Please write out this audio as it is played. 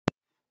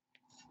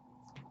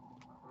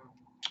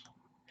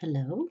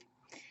Hello.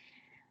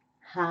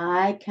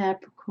 Hi,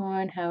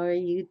 Capricorn. How are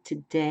you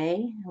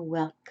today?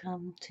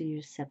 Welcome to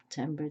your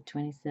September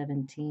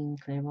 2017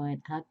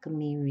 Clairvoyant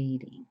Alchemy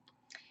reading.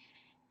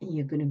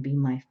 You're going to be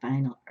my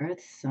final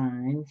Earth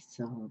sign,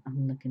 so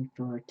I'm looking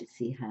forward to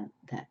see how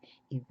that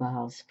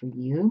evolves for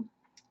you.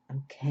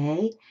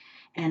 Okay.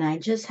 And I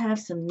just have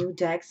some new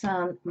decks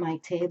on my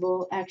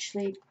table.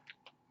 Actually,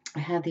 I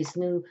have these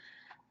new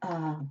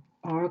uh,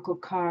 oracle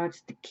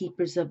cards, the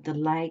Keepers of the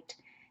Light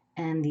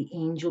and the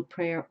Angel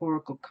Prayer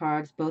Oracle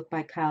cards, both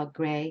by Kyle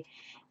Gray.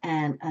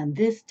 And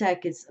this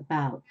deck is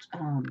about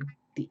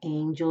the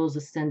angels,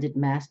 ascended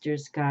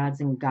masters,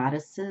 gods, and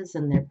goddesses,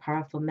 and their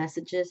powerful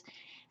messages.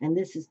 And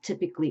this is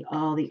typically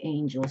all the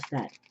angels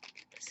that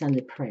send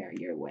a prayer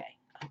your way.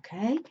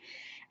 Okay?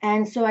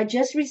 And so I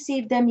just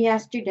received them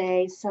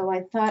yesterday, so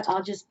I thought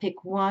I'll just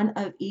pick one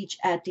of each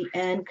at the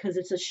end because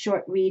it's a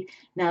short read.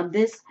 Now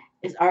this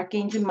is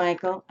Archangel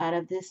Michael out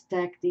of this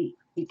deck.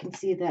 You can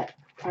see that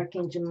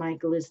Archangel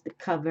Michael is the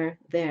cover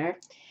there.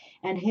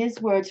 And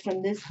his words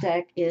from this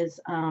deck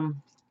is,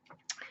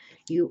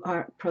 you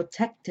are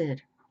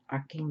protected,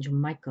 Archangel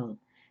Michael.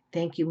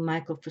 Thank you,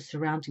 Michael, for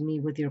surrounding me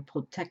with your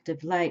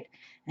protective light.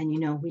 And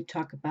we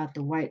talk about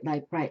the white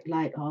light, bright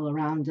light all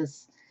around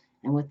us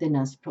and within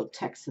us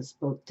protects us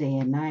both day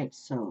and night.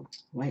 So,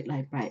 white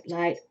light, bright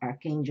light,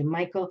 Archangel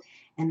Michael.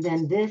 And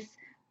then this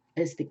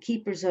is the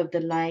Keepers of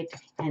the Light.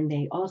 And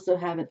they also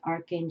have an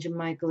Archangel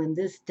Michael in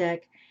this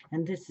deck.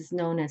 And this is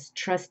known as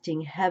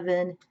Trusting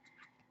Heaven.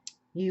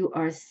 You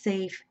are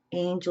safe.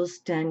 Angels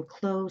stand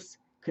close.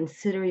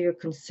 Consider your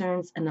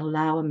concerns and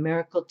allow a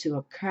miracle to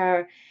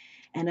occur.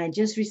 And I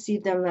just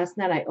received them last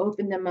night. I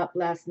opened them up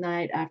last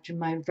night after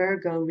my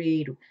Virgo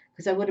read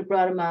because I would have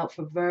brought them out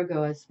for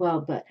Virgo as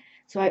well. But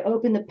so I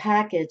opened the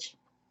package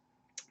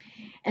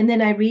and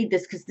then I read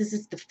this because this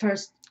is the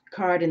first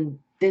card in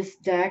this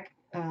deck.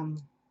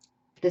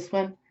 This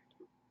one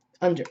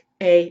under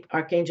A,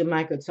 Archangel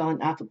Michael. It's all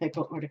in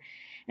alphabetical order.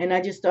 And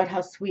I just thought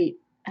how sweet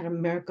and a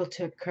miracle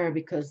to occur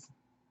because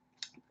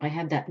I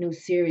have that new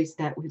series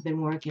that we've been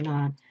working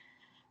on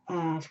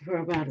for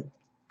about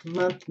a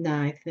month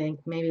now, I think,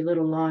 maybe a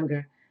little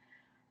longer.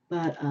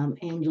 But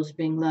angels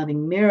bring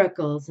loving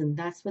miracles, and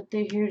that's what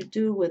they're here to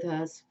do with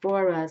us,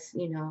 for us.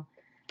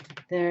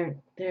 Their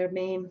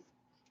main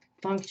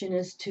function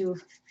is to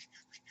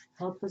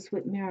help us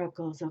with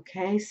miracles.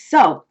 Okay,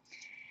 so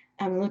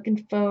I'm looking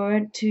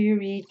forward to your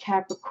read,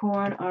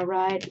 Capricorn. All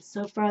right,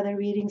 so far the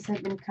readings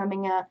have been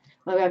coming out.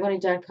 Well, I've only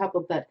done a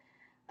couple, but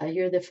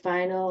you're the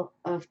final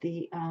of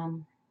the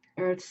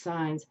Earth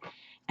signs.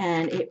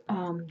 And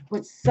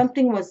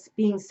something was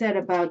being said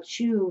about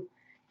you,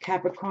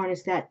 Capricorn,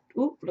 is that,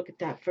 look at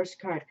that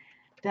first card,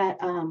 that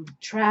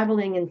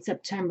traveling in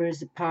September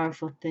is a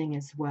powerful thing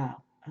as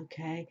well,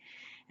 okay?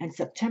 And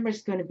September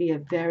is going to be a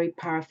very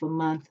powerful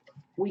month.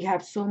 We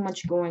have so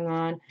much going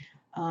on.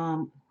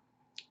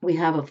 We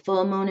have a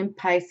full moon in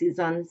Pisces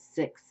on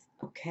the 6th,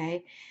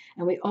 okay?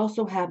 And we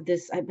also have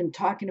this, I've been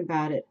talking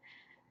about it,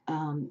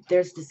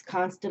 there's this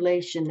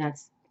constellation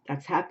that's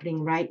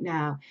happening right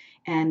now,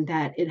 and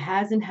that it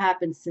hasn't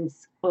happened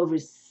since over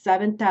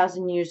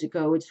 7,000 years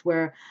ago. It's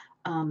where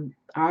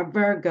our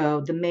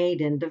Virgo, the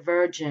maiden, the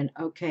virgin,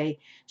 okay,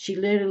 she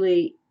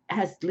literally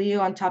has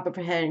Leo on top of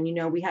her head.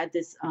 And we had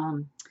this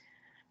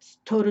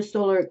total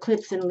solar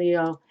eclipse in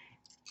Leo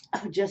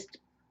just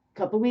a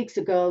couple weeks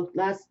ago,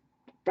 last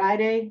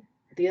Friday,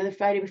 the other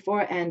Friday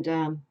before,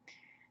 and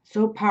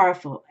so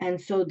powerful.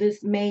 And so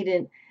this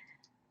maiden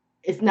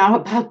is now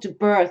about to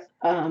birth,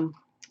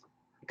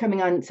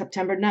 coming on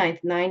September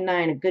 9th,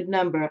 9/9, a good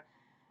number,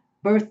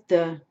 birth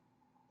the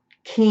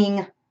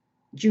King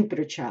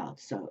Jupiter child.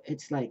 So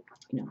it's like,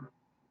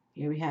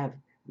 here we have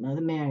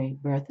Mother Mary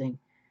birthing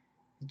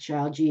the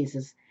child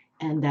Jesus,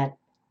 and that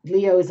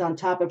Leo is on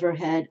top of her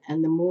head,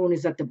 and the moon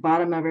is at the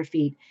bottom of her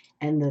feet,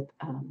 and the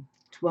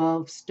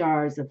 12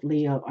 stars of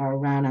Leo are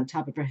around on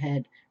top of her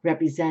head,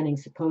 representing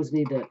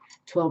supposedly the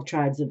 12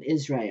 tribes of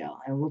Israel.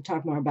 And we'll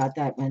talk more about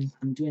that when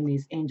I'm doing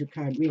these angel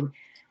card readings,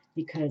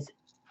 because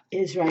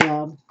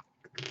Israel,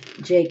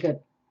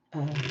 Jacob,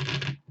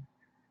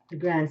 the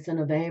grandson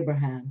of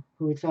Abraham,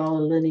 who is all a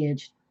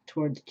lineage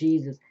towards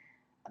Jesus,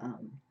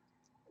 um,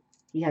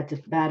 he had to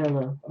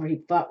battle or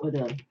he fought with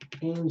an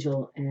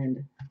angel,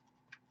 and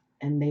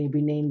they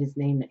renamed his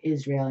name to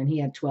Israel, and he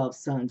had 12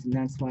 sons, and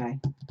that's why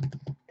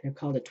they're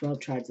called the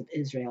 12 tribes of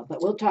Israel.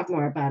 But we'll talk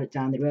more about it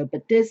down the road.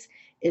 But this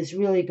is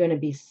really going to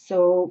be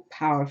so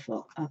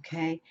powerful,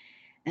 okay?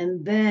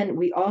 And then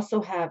we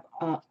also have,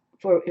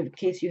 for in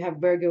case you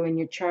have Virgo in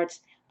your charts,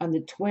 on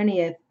the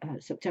 20th,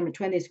 September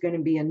 20th, is going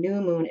to be a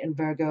new moon in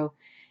Virgo.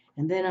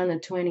 And then on the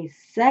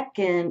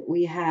 22nd,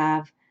 we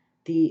have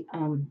the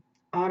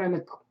autumn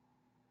eclipse,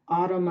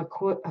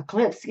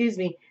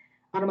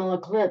 autumnal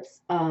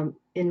eclipse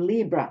in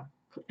Libra,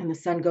 and the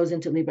sun goes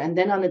into Libra. And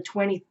then on the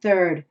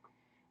 23rd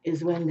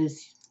is when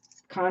this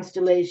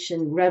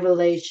constellation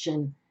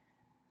revelation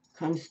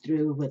comes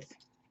through with,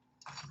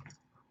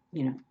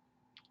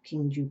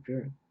 King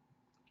Jupiter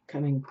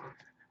coming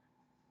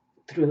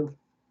through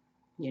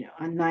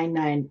on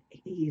 9/9,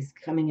 he's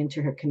coming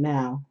into her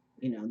canal,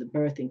 the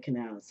birthing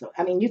canal. So,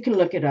 I mean, you can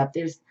look it up.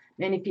 There's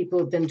many people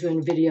have been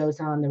doing videos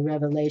on the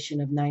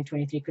revelation of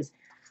 9/23 because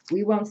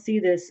we won't see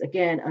this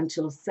again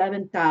until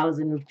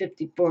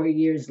 7,054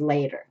 years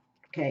later.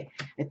 Okay,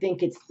 I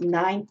think it's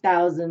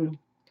 9,000.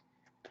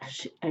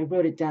 I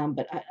wrote it down,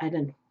 but I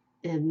didn't.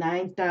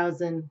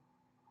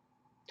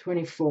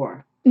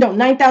 9,024. No,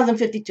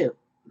 9,052.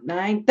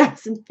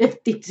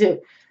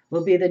 9,052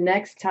 will be the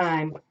next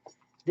time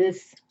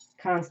this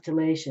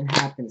constellation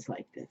happens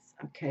like this.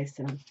 Okay,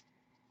 so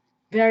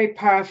very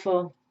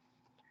powerful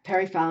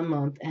peripheral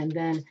month. And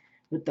then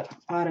with the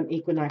autumn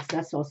equinox,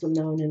 that's also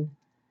known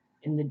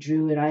in the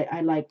Druid.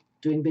 I like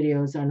doing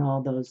videos on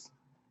all those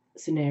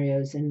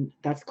scenarios, and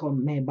that's called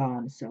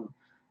Mabon. So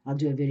I'll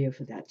do a video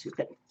for that too.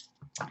 But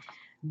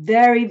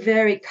very,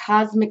 very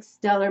cosmic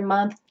stellar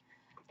month.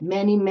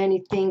 Many,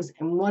 many things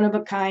and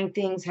one-of-a-kind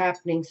things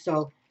happening.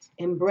 So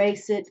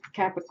embrace it,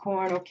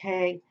 Capricorn,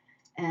 okay?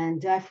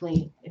 And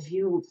definitely, if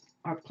you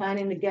are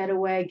planning to get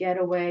away,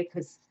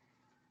 because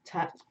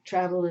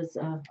travel is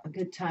a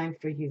good time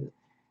for you.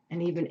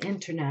 And even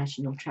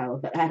international travel.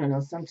 But I don't know,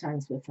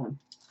 sometimes with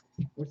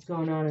what's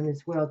going on in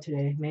this world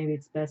today, maybe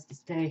it's best to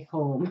stay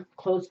home,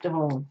 close to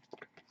home.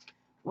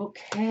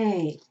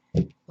 Okay.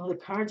 Well, the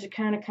cards are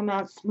kind of come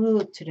out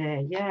smooth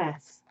today.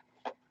 Yes.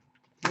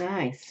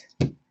 Nice.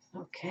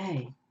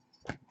 Okay.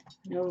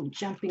 No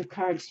jumping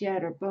cards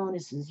yet or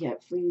bonuses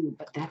yet for you,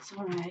 but that's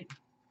all right.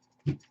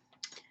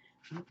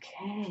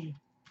 Okay.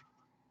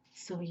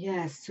 So,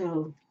 yes,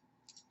 so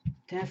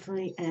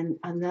definitely. And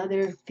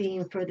another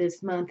theme for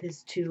this month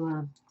is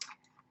to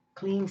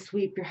clean,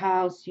 sweep your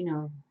house,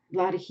 a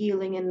lot of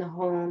healing in the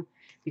home.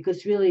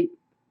 Because really,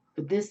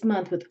 this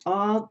month, with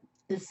all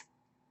this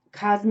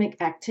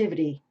cosmic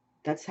activity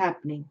that's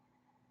happening,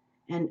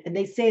 and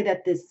they say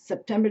that this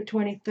September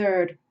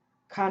 23rd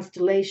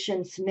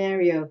constellation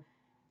scenario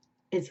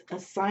is a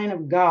sign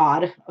of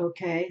God,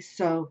 okay?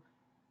 So,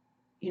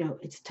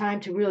 it's time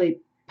to really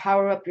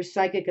power up your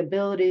psychic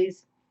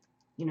abilities,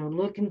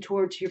 looking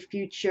towards your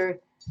future.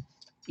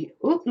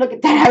 Oop, look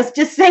at that. I was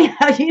just saying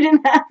how you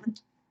didn't have a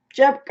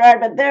jump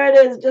card, but there it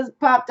is, just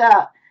popped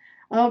out.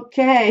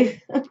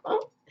 Okay.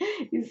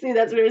 You see,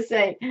 that's what we're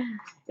saying.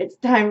 It's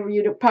time for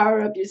you to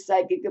power up your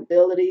psychic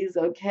abilities,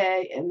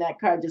 okay? And that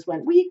card just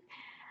went weak.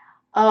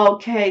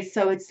 Okay,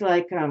 so it's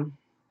like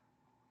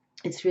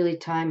it's really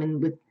time,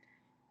 and with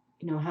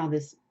how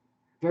this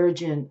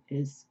virgin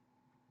is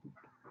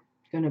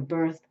going to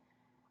birth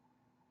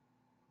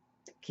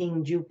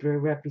King Jupiter,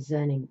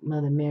 representing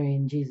Mother Mary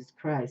and Jesus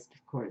Christ,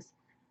 of course,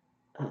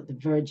 the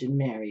Virgin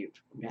Mary,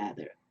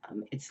 rather.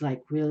 It's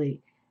like really,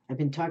 I've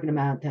been talking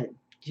about that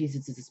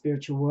Jesus is a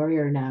spiritual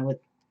warrior now with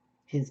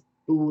his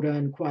Buddha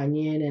and Kuan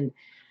Yin and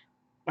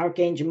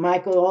Archangel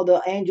Michael. All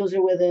the angels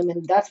are with him,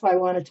 and that's why I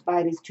wanted to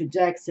buy these 2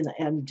 decks, and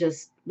I'm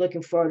just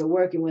looking forward to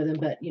working with him.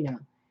 But,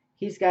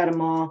 he's got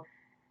them all.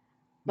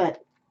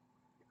 But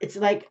it's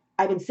like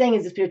I've been saying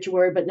he's a spiritual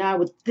warrior, but now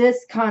with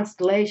this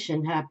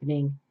constellation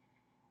happening,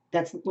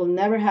 that will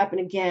never happen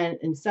again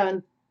in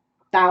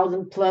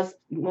 7,000 plus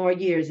more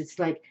years. It's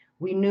like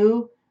we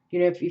knew,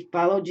 if you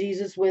follow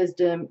Jesus'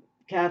 wisdom,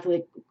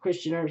 Catholic,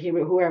 Christian, or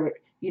whoever,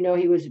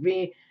 he was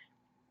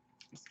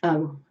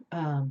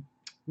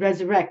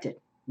resurrected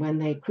when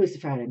they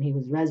crucified him. He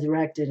was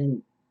resurrected,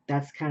 and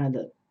that's kind of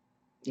the,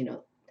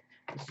 the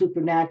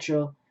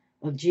supernatural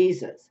of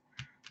Jesus.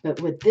 But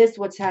with this,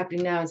 what's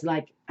happening now is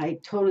like I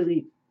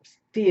totally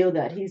feel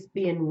that he's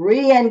being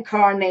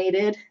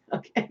reincarnated,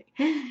 okay,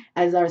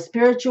 as our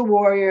spiritual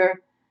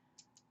warrior,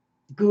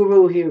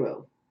 guru,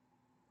 hero.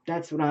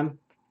 That's what I'm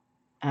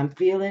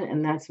feeling,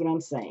 and that's what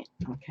I'm saying,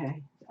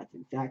 okay? That's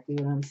exactly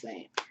what I'm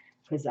saying.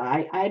 Because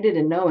I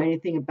didn't know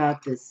anything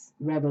about this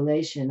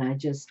revelation. I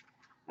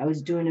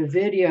was doing a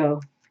video,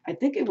 I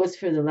think it was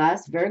for the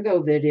last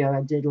Virgo video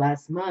I did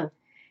last month,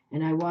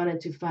 and I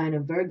wanted to find a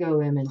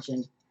Virgo image,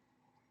 and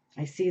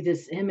I see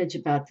this image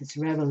about this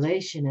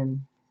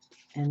revelation,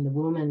 and the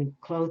woman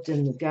clothed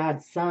in the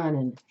God's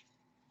Son,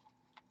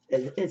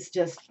 and it's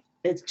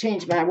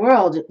changed my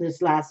world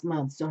this last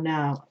month. So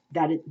now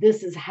that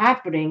this is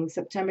happening,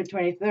 September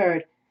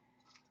 23rd,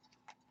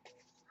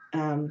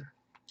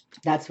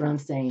 that's what I'm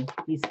saying.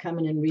 He's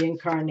coming in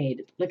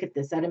reincarnated. Look at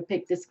this. I didn't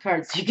pick this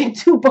card, so you get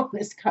 2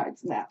 bonus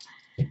cards now.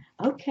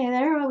 Okay,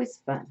 they're always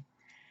fun.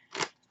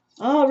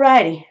 All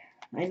righty.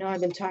 I know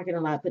I've been talking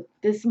a lot, but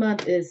this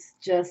month is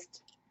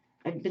just,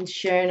 I've been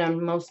sharing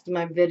on most of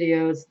my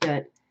videos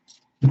that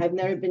I've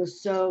never been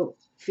so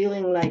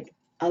feeling like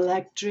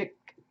electric,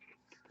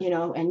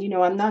 and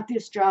I'm not the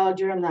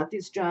astrologer, I'm not the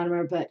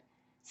astronomer, but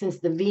since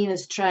the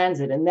Venus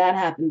transit, and that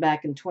happened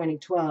back in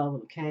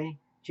 2012, okay,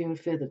 June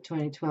 5th of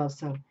 2012,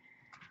 so,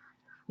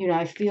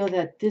 I feel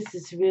that this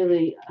is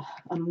really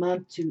a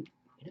month to,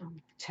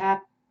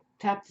 tap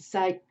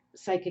the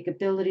psychic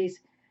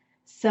abilities,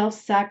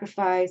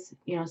 self-sacrifice,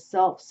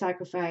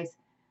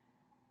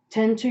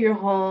 tend to your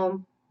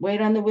home,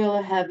 wait on the wheel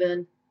of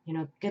heaven,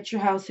 get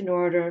your house in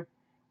order,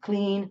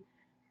 clean,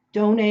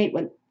 donate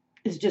when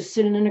is just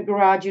sitting in a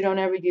garage you don't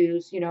ever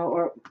use, you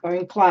know, or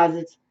in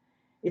closets.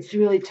 It's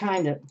really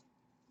time to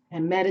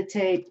and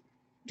meditate,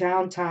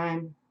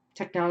 downtime,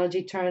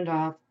 technology turned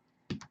off.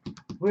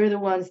 We're the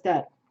ones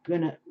that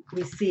gonna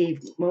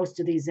receive most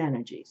of these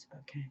energies.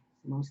 Okay,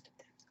 most of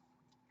them.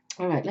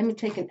 All right, let me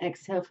take an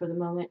exhale for the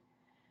moment.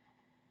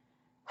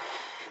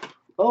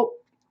 Oh,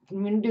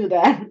 I'm gonna do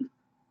that.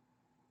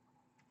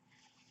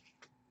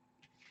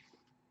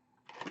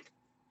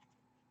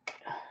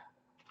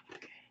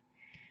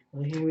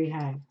 Well, here we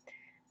have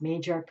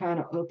Major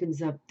Arcana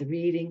opens up the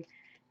reading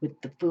with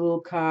the Fool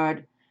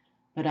card,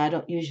 but I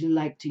don't usually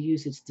like to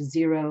use it's the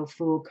Zero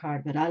Fool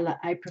card, but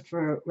I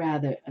prefer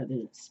rather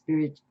the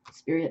Spirit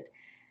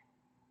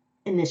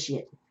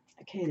Initiate.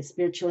 Okay, the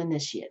Spiritual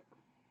Initiate.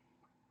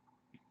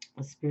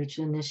 A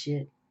spiritual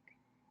initiate,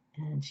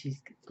 and she's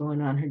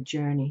going on her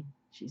journey.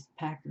 She's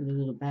packed with a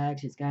little bag.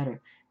 She's got her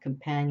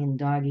companion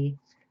doggy,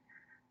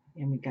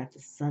 and we got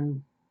the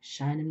sun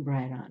shining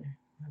bright on her.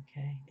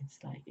 Okay, it's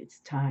like it's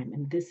time,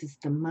 and this is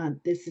the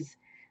month. This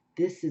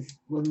is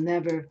we'll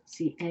never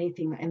see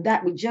anything. And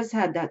that we just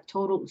had that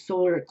total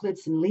solar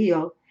eclipse in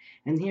Leo,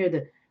 and here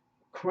the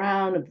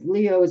crown of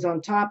Leo is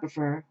on top of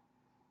her.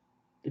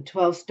 The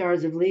 12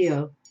 stars of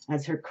Leo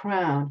as her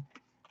crown.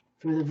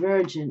 For the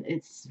Virgin,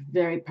 it's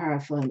very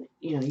powerful. And,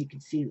 you know, you can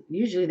see,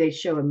 usually they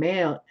show a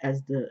male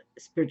as the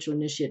spiritual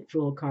initiate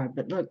Fool card,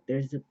 but look,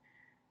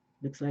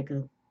 looks like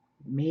a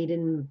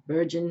maiden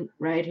virgin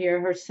right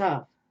here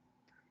herself.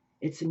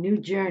 It's a new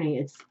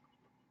journey.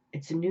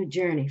 It's a new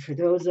journey for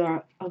those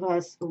of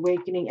us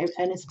awakening,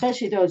 and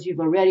especially those you've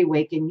already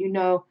awakened. You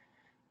know,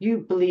 you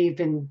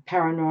believe in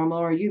paranormal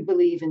or you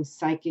believe in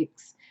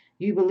psychics.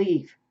 You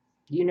believe,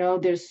 you know,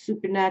 there's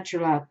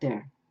supernatural out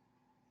there.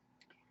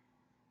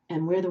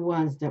 And we're the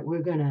ones that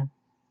we're gonna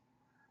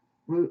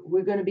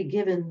be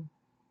given,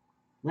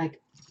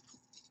 like,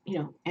 you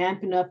know,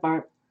 amping up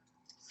our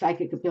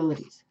psychic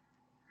abilities.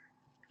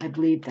 I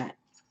believe that.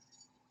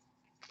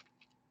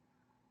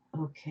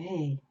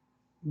 Okay,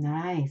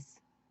 nice.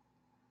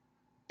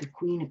 The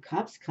Queen of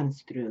Cups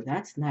comes through.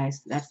 That's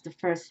nice. That's the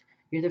first.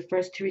 You're the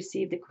first to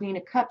receive the Queen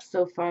of Cups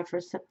so far for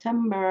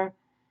September.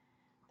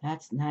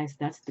 That's nice.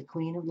 That's the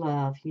Queen of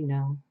Love, you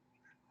know.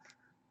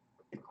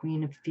 The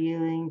Queen of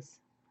Feelings.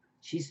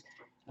 She's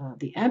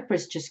the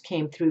Empress just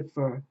came through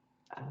for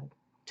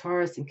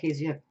Taurus, in case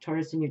you have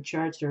Taurus in your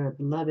charts, or a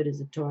beloved is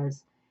a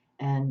Taurus.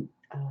 And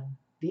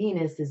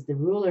Venus is the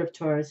ruler of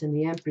Taurus, and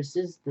the Empress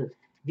is the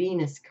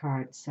Venus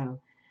card. So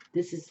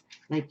this is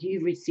like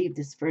you've received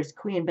this first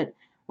queen. But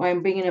why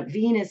I'm bringing up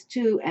Venus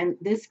too, and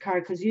this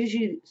card, because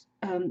usually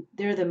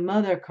they're the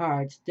mother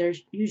cards. They're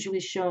usually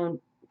shown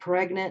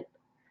pregnant.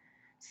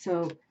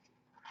 So,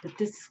 but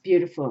this is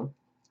beautiful.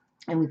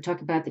 And we talk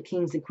about the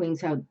kings and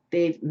queens, how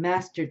they've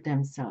mastered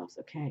themselves.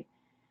 Okay,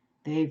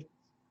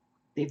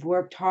 they've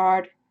worked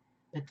hard,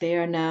 but they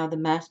are now the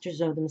masters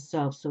of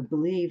themselves. So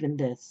believe in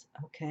this.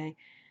 Okay,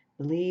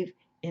 believe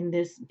in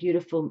this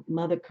beautiful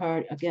mother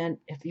card. Again,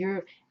 if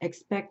you're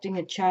expecting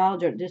a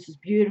child, or this is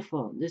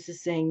beautiful, this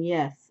is saying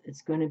yes,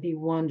 it's going to be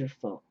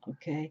wonderful.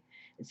 Okay,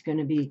 it's going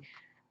to be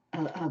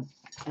a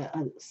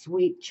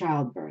sweet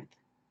childbirth.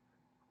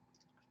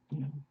 You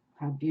know,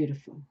 how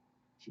beautiful.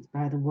 She's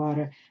by the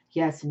water.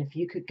 Yes, and if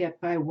you could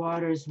get by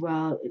water as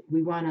well,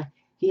 we want to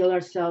heal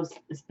ourselves,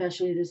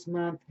 especially this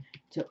month,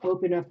 to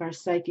open up our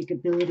psychic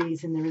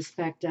abilities in the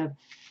respect of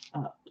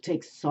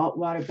take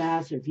saltwater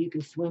baths, or if you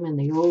can swim in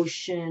the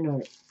ocean,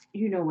 or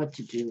you know what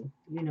to do.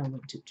 You know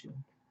what to do.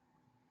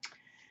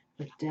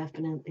 But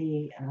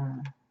definitely,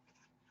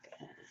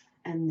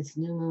 and this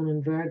new moon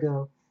in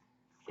Virgo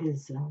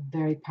is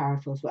very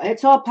powerful as well.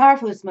 It's all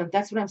powerful this month.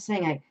 That's what I'm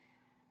saying.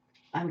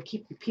 I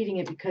keep repeating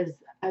it because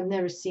I've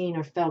never seen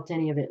or felt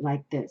any of it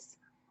like this.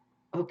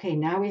 Okay,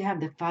 now we have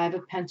the Five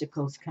of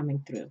Pentacles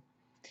coming through.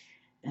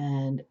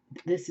 And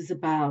this is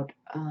about,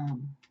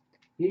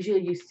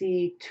 usually you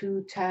see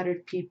two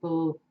tattered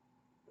people,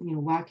 you know,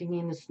 walking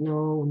in the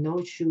snow,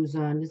 no shoes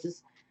on. This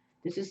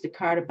is the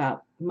card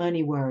about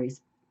money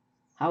worries.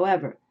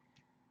 However,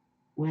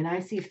 when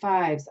I see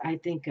fives, I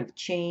think of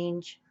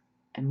change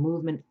and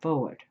movement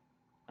forward.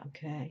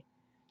 Okay,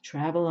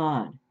 travel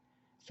on.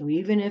 So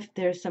even if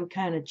there's some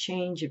kind of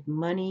change of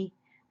money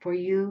for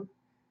you,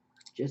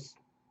 just,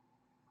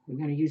 we're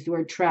going to use the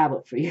word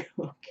travel for you.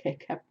 Okay,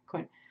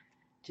 Capricorn,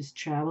 just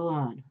travel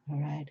on. All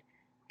right,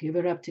 give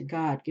it up to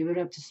God, give it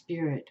up to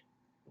Spirit.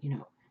 You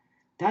know,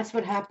 that's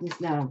what happens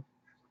now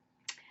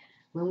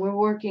when we're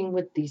working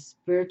with these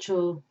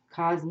spiritual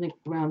cosmic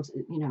realms.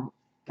 You know,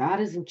 God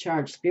is in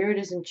charge, Spirit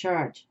is in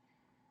charge.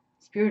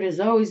 Spirit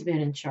has always been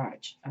in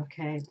charge.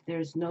 Okay,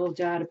 there's no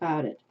doubt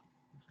about it.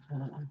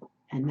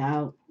 And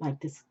now, like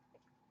this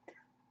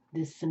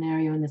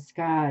scenario in the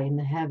sky, in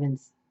the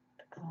heavens,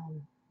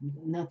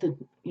 nothing,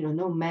 you know,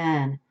 no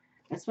man.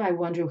 That's why I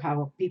wonder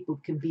how people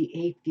can be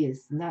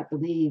atheists and not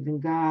believe in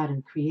God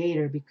and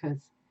Creator, because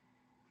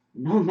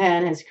no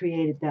man has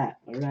created that.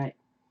 All right,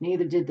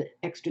 neither did the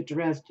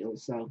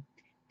extraterrestrials. So,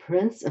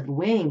 Prince of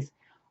Wings.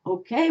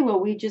 Okay, well,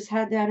 we just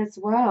had that as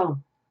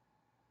well.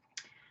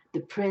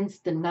 the prince,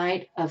 the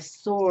knight of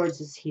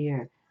swords is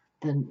here,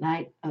 the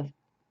knight of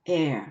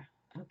air,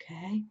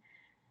 okay?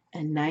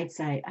 And knights,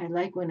 I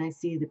like when I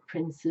see the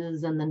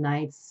princes and the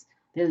knights.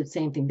 They're the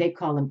same thing. They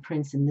call them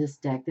prince in this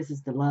deck. This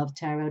is the Love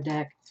Tarot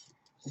deck.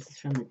 This is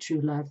from the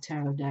True Love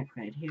Tarot deck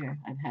right here.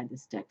 I've had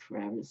this deck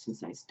forever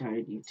since I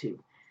started YouTube.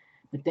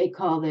 But they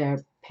call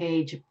their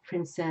page a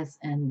princess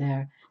and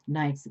their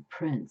knights a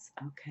prince,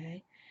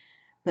 okay?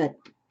 But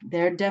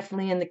they're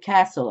definitely in the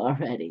castle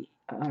already,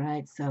 all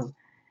right? So,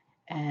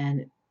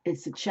 and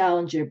it's a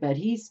challenger, but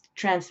he's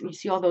you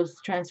see all those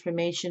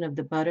transformation of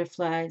the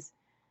butterflies?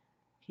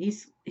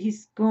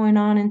 He's going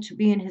on into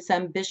being his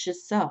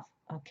ambitious self,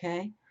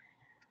 okay?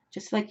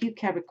 Just like you,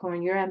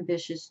 Capricorn, you're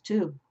ambitious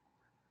too.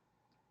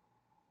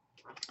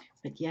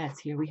 But yes,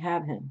 here we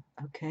have him,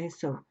 okay?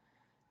 So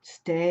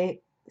stay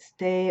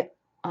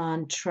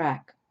on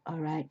track, all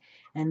right?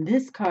 And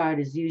this card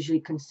is usually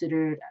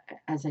considered,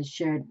 as I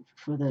shared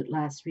for the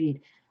last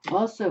read,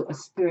 also a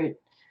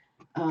spirit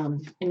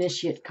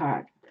initiate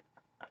card,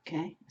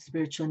 okay?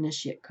 Spiritual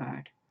initiate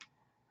card.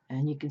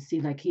 And you can see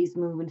like he's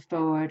moving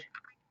forward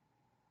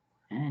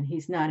and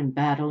he's not in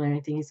battle or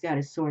anything. He's got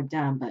his sword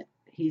down, but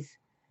he's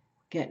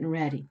getting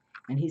ready.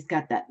 And he's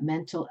got that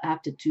mental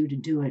aptitude to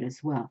do it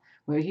as well.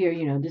 Where here,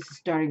 you know, this is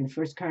starting the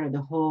first card of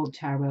the whole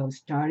tarot,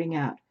 starting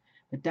out.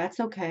 But that's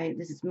okay.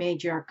 This is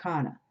major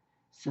arcana.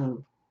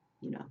 So,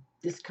 you know,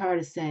 this card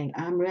is saying,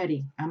 I'm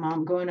ready.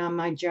 I'm going on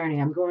my journey.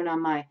 I'm going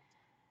on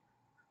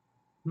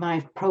my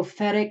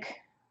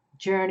prophetic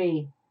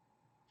journey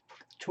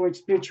towards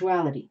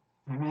spirituality.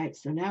 All right.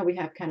 So now we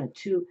have kind of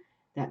two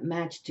that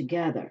match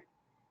together.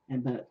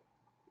 But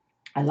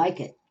I like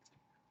it.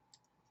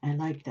 I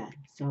like that.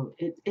 So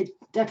it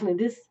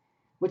definitely, this,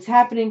 what's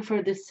happening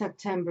for this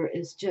September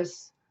is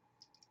just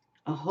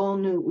a whole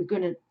new,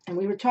 and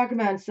we were talking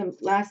about some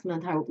last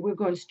month, how we're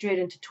going straight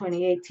into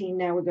 2018.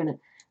 Now we're going to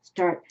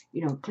start,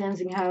 you know,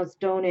 cleansing house,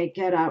 donate,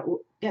 get out,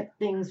 get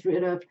things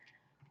rid of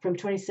from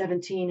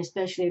 2017,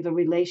 especially if a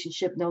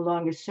relationship no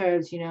longer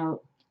serves, you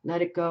know,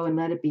 let it go and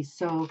let it be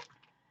so,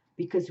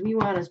 because we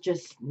want to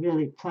just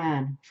really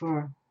plan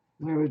for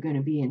where we're going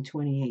to be in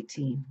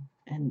 2018.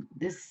 And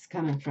this is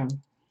coming from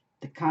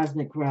the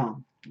cosmic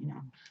realm, you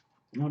know,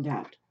 no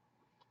doubt.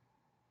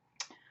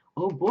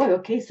 Oh boy,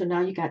 okay, so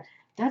now you got,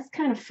 that's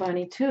kind of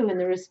funny too, in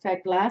the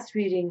respect, last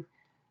reading,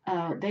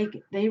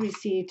 they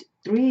received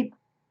three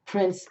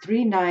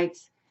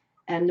knights,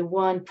 and the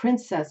one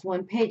princess,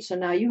 one page. So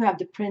now you have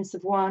the Prince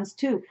of Wands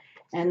too,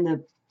 and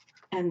the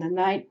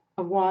Knight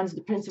of Wands,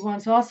 the Prince of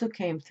Wands also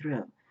came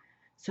through.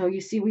 So you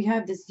see, we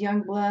have this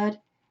young blood,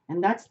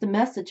 and that's the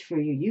message for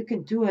you. You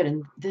can do it.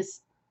 And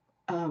this,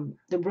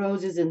 the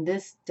roses in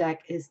this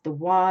deck is the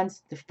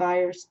wands, the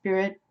fire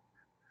spirit.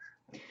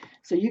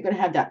 So you're going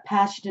to have that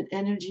passionate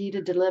energy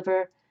to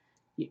deliver.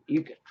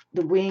 The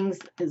wings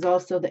is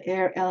also the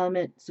air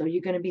element. So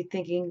you're going to be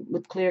thinking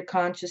with clear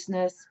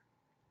consciousness.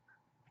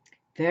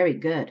 Very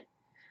good.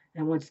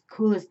 And what's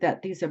cool is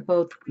that these are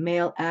both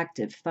male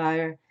active.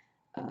 Fire,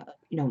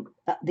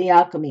 the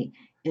alchemy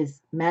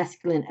is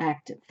masculine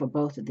active for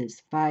both of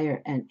this.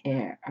 Fire and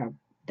air are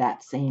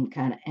that same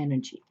kind of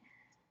energy,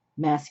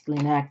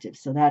 masculine active.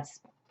 So that's,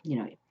 you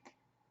know,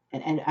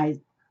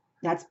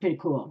 that's pretty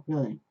cool,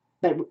 really.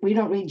 But we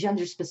don't read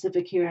gender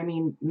specific here. I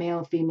mean,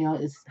 male, female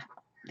is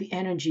the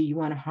energy you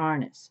want to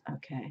harness,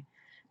 okay?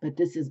 But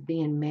this is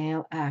being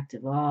male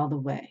active all the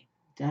way.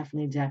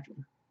 Definitely,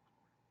 definitely.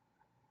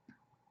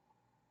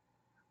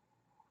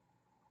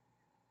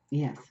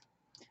 Yes.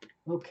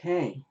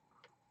 Okay.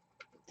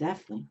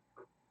 Definitely.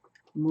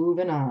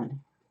 Moving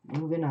on.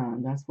 Moving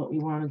on. That's what we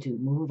want to do.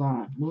 Move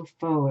on. Move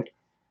forward.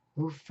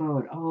 Move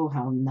forward. Oh,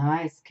 how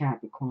nice,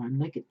 Capricorn.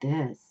 Look at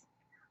this.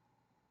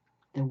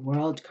 The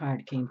World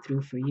card came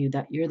through for you.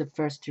 That you're the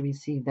first to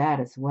receive that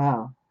as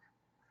well.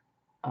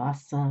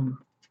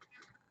 Awesome.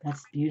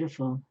 That's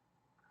beautiful.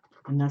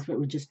 And that's what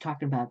we're just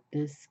talking about.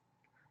 This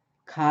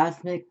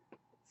cosmic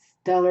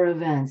stellar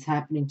events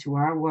happening to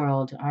our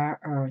world, our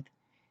earth,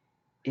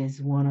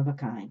 is one of a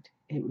kind.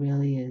 It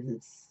really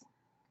is.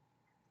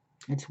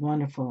 It's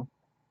wonderful.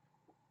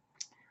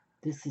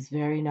 This is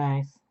very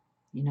nice.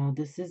 You know,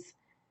 this is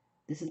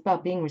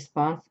about being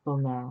responsible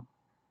now,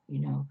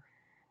 you know,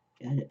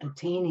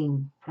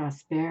 attaining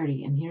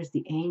prosperity. And here's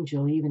the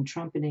angel even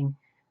trumpeting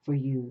for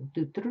you.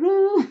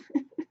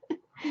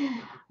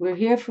 We're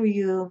here for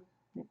you.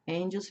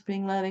 Angels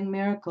bring loving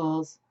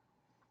miracles.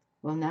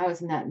 Well, now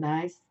isn't that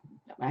nice?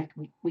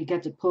 We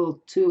get to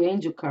pull two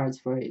angel cards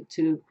for you,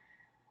 two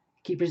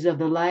keepers of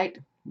the light,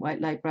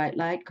 white light, bright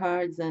light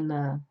cards, and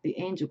the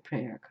angel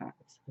prayer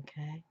cards.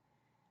 Okay,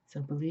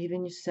 so believe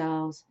in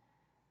yourselves.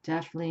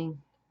 Definitely,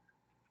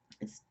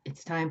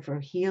 it's time for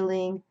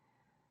healing.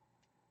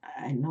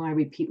 I know I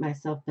repeat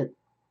myself, but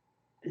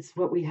it's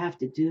what we have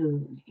to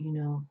do. You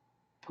know,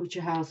 put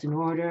your house in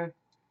order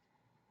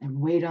and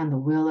wait on the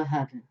will of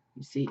heaven.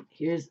 You see,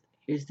 here's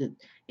the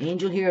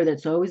angel here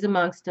that's always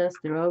amongst us.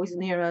 They're always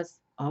near us.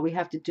 All we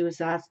have to do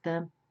is ask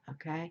them,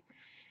 okay?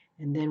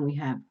 And then we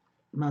have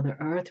Mother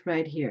Earth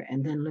right here.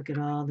 And then look at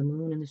all the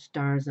moon and the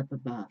stars up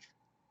above,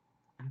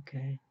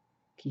 okay?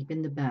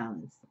 keeping the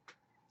balance.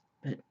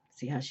 But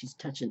see how she's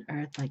touching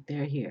earth, like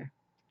they're here.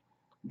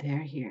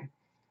 They're here.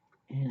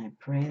 And I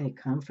pray they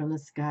come from the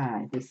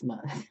sky this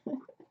month.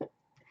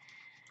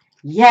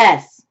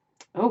 Yes.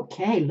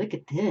 Okay, look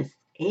at this.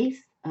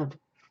 Ace of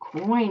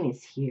coin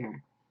is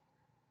here.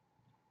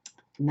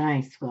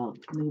 Nice. Well,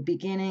 new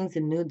beginnings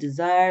and new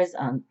desires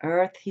on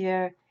earth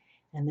here.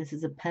 And this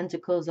is a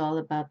pentacles, all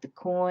about the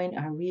coin,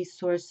 our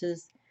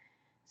resources.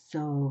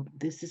 So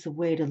this is a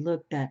way to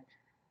look that,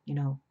 you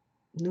know,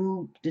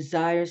 new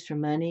desires for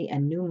money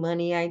and new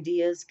money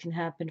ideas can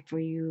happen for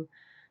you.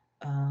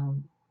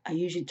 I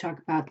usually talk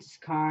about this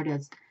card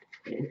as,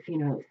 you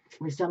know,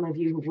 for some of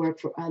you who work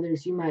for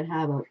others, you might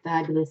have a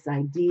fabulous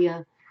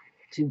idea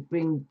to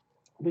bring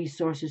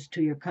resources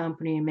to your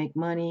company and make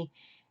money,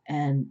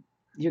 and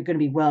you're going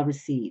to be well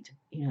received.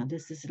 You know,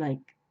 this is like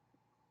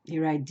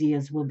your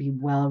ideas will be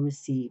well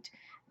received.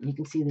 You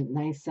can see the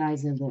nice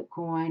size of the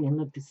coin, and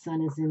look, the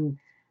sun is in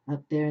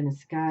up there in the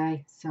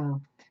sky.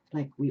 So,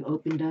 like we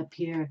opened up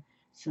here.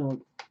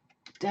 So,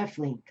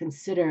 definitely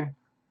consider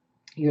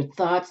your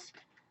thoughts.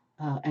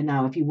 And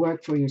now, if you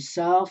work for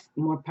yourself,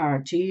 more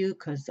power to you,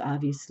 because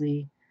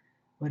obviously,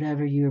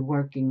 whatever you're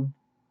working,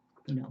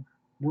 you know,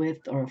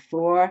 with or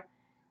for,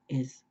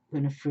 is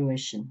going to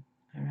fruition.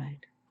 All right.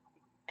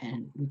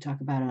 And we talk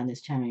about it on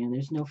this channel. You know,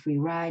 there's no free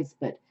rides,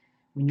 but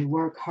when you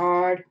work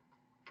hard,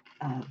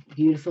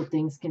 beautiful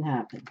things can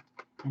happen.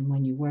 And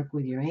when you work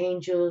with your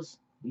angels,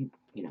 you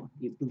know,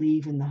 you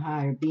believe in the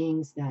higher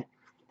beings that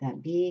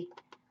be.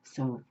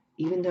 So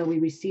even though we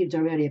received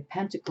already a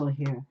pentacle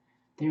here,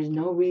 there's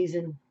no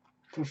reason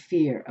for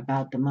fear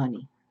about the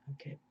money.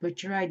 Okay,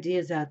 put your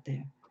ideas out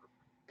there.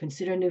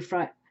 Consider new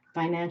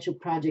financial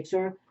projects,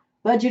 or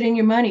budgeting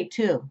your money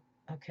too.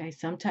 Okay,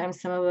 sometimes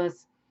some of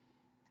us,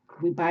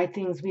 we buy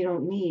things we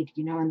don't need,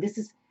 you know, and this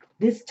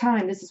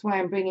is why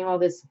I'm bringing all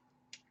this.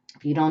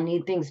 If you don't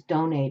need things,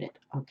 donate it.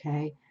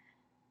 Okay,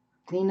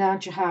 clean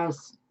out your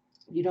house.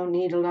 You don't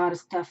need a lot of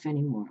stuff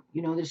anymore.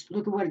 You know,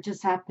 look at what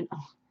just happened.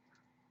 Oh,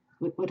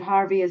 what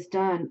Harvey has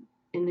done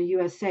in the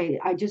USA.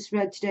 I just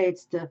read today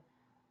it's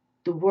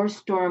the worst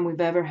storm we've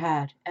ever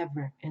had,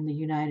 ever, in the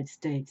United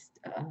States.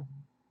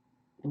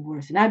 The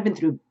worst. And I've been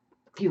through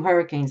a few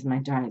hurricanes, my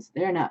darlings.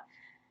 They're not.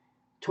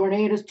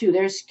 Tornadoes, too.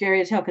 They're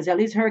scary as hell, because at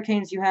least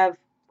hurricanes, you have,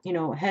 you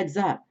know, heads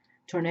up.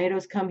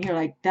 Tornadoes come here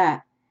like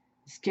that.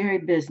 Scary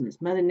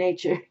business. Mother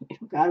Nature,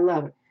 God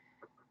love her.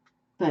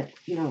 But,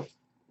 you know,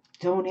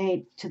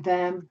 donate to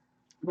them.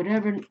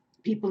 Whatever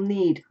people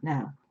need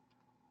now.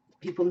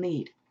 People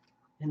need.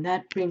 And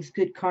that brings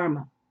good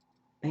karma.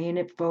 Paying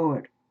it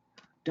forward.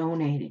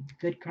 Donating.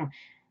 Good karma.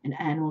 And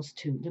animals,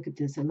 too. Look at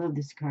this. I love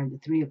this card. The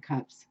Three of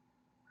Cups.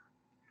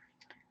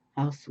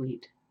 How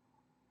sweet.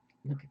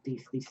 Look at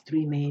these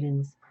three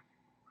maidens.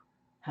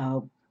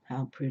 How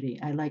pretty.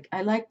 I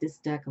like this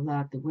deck a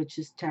lot, the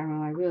Witch's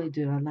Tarot. I really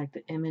do. I like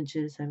the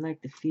images. I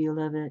like the feel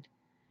of it.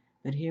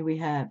 But here we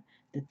have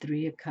the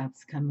Three of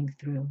Cups coming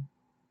through.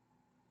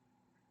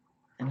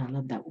 And I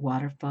love that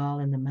waterfall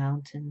in the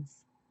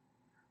mountains.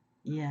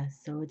 Yes,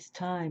 so it's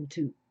time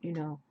to, you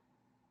know,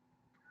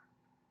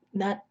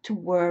 not to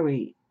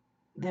worry.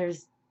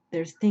 There's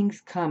things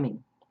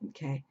coming,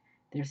 okay?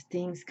 There's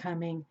things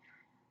coming.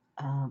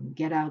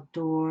 Get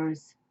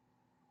outdoors.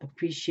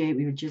 Appreciate,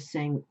 we were just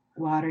saying,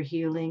 water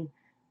healing.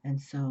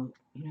 And so,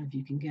 you know, if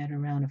you can get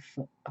around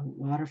a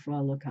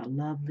waterfall, look how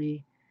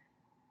lovely,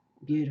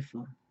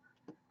 beautiful.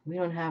 We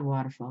don't have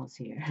waterfalls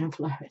here in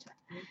Florida.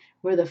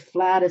 We're the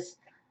flattest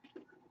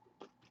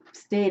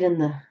state in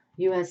the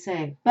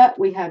USA, but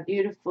we have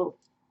beautiful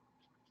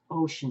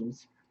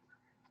oceans.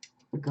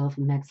 The Gulf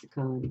of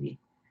Mexico,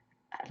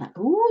 and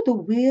ooh, the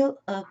Wheel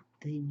of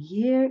the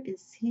Year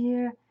is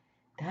here.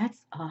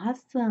 That's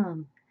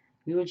awesome.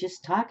 We were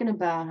just talking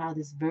about how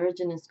this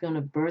virgin is going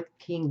to birth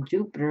King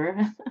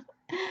Jupiter.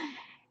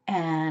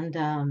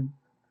 And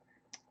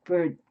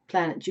for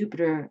planet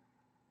Jupiter,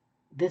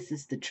 this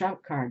is the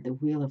trump card, the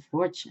Wheel of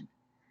Fortune.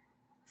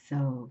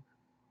 So,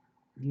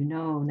 you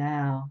know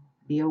now,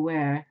 be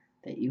aware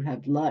that you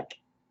have luck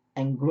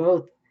and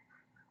growth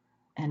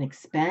and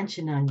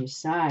expansion on your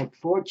side.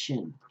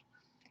 Fortune,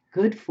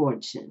 good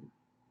fortune,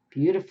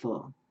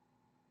 beautiful.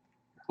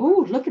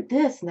 Oh, look at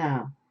this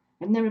now.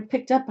 I've never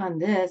picked up on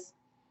this.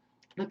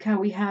 Look how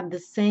we have the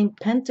same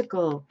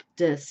pentacle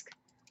disc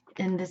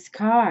in this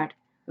card.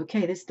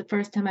 Okay, this is the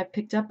first time I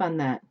picked up on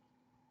that.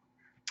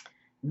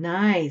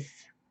 Nice.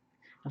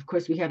 Of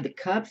course, we have the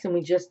cups, and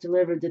we just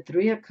delivered the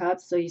Three of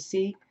Cups. So you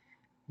see,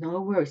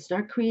 no worries.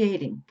 Start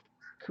creating.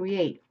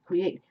 Create.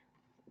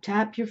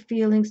 Tap your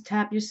feelings,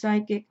 tap your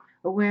psychic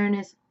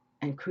awareness,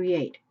 and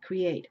create.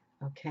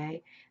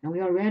 Okay? And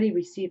we already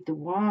received the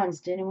wands,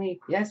 didn't we?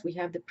 Yes, we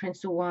have the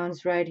Prince of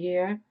Wands right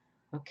here.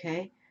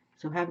 Okay?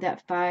 So have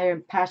that fire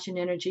and passion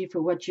energy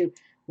for what you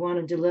want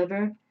to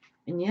deliver.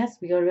 And yes,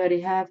 we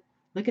already have,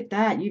 look at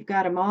that. You've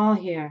got them all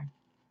here.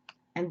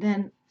 And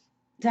then,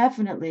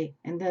 definitely,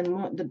 and then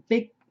the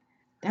big,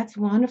 that's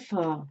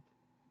wonderful.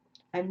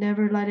 I've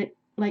never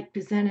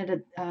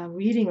presented a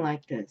reading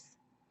like this.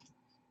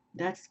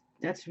 That's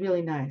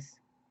really nice.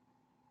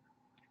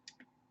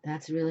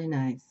 That's really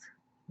nice.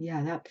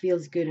 Yeah, that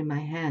feels good in my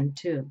hand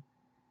too.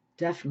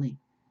 Definitely.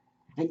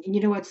 And you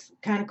know what's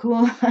kind of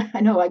cool?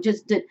 I know I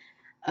just did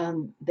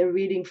the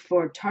reading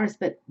for Taurus,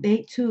 but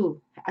they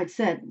too, I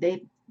said,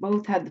 they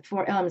both had the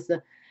four elements.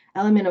 The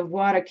element of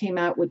water came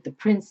out with the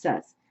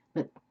princess,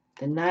 but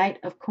the Knight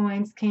of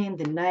Coins came,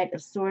 the Knight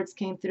of Swords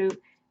came through,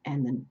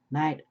 and the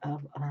Knight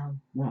of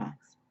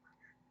Wands.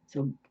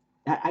 So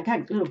I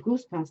got little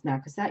goosebumps now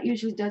because that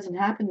usually doesn't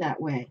happen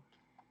that way.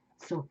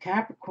 So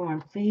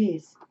Capricorn,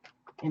 please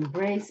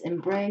embrace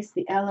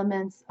the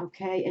elements.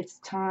 Okay, it's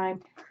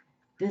time.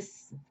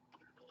 This,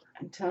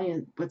 I'm telling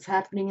you, what's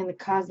happening in the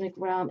cosmic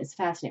realm is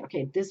fascinating.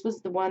 Okay, this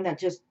was the one that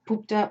just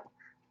pooped up.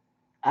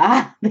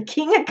 Ah, the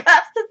King of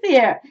Cups is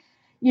here.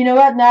 You know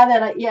what? Now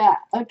that yeah,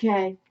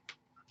 okay.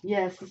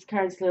 Yes, this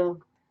card's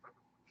little.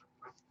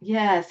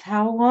 Yes,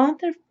 how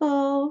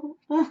wonderful.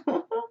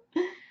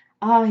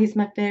 Oh, he's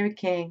my favorite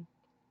king.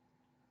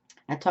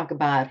 I talk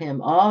about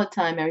him all the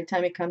time, every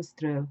time he comes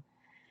through.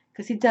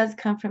 Because he does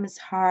come from his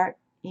heart,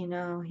 you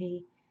know,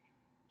 he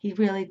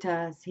really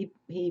does.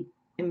 He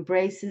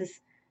embraces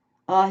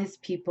all his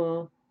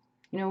people.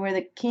 You know, where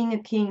the King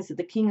of Kings,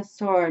 the King of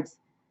Swords,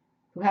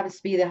 who happens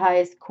to be the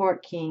highest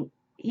court king,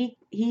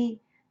 he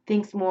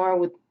thinks more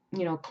with,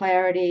 you know,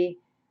 clarity.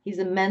 He's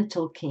a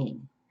mental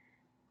king.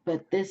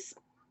 But this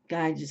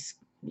guy just,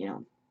 you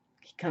know,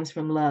 he comes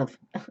from love,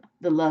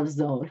 the love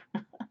zone.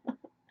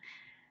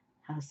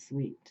 How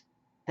sweet.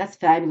 That's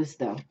fabulous,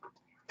 though.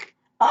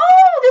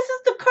 Oh, this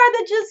is the card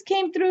that just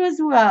came through as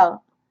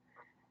well.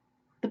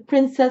 The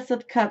Princess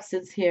of Cups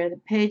is here, the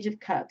Page of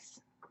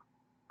Cups.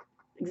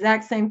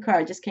 Exact same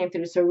card just came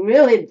through. So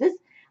really, this,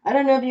 I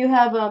don't know if you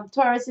have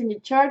Taurus in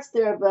your charts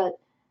there, but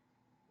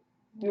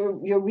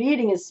your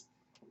reading is,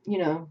 you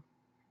know,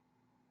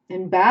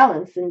 in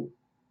balance, and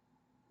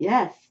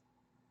yes,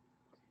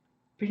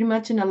 pretty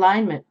much in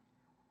alignment.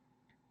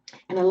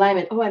 In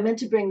alignment. Oh, I meant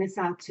to bring this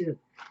out too,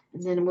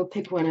 and then we'll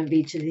pick one of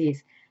each of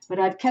these. But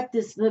I've kept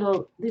this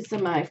little. These are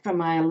my from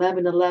my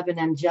 1111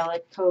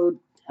 angelic code.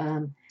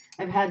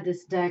 I've had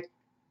this deck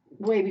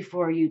way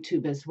before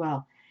YouTube as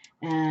well,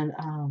 and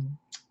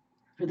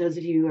for those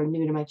of you who are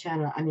new to my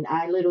channel, I mean,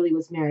 I literally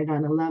was married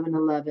on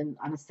 11/11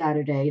 on a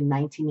Saturday in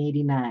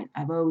 1989.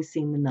 I've always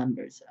seen the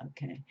numbers,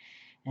 okay?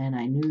 And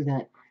I knew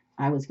that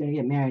I was going to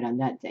get married on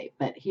that day.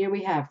 But here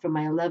we have from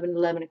my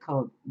 11/11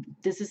 code.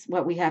 This is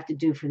what we have to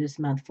do for this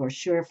month for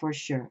sure,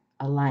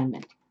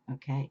 alignment,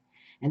 okay?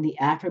 And the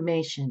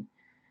affirmation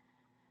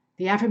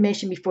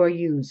before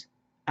use.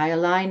 I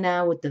align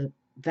now with the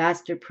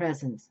vaster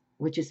presence,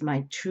 which is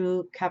my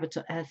true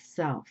capital S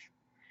self.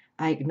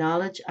 I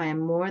acknowledge I am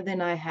more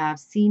than I have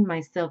seen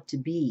myself to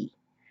be.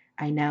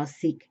 I now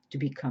seek to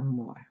become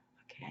more.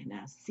 Okay, I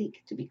now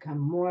seek to become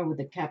more with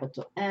a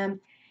capital M.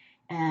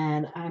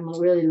 And I'm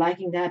really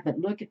liking that. But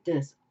look at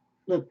this.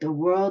 Look, the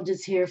world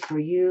is here for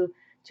you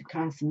to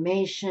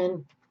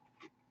consummation.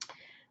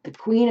 The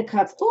Queen of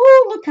Cups.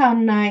 Oh, look how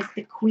nice.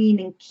 The Queen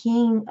and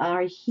King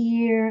are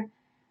here.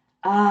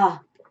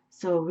 Ah,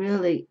 so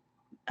really,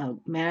 a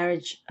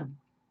marriage of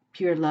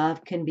pure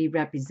love can be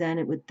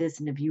represented with this.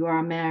 And if you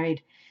are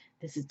married,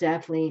 this is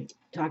definitely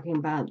talking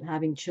about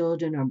having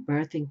children or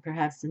birthing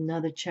perhaps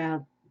another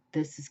child.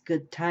 This is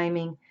good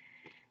timing.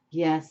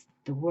 Yes,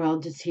 the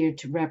world is here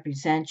to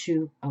represent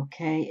you.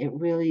 Okay, it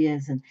really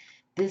is. And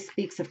this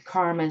speaks of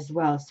karma as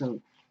well.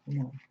 So, you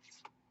know,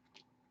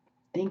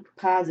 think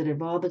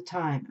positive all the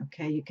time.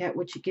 Okay, you get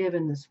what you give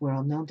in this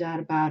world, no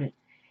doubt about it.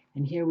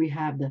 And here we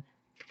have the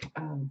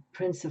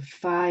Prince of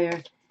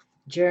Fire,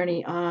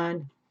 journey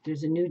on.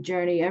 There's a new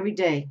journey every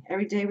day.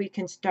 Every day we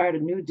can start a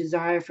new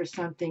desire for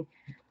something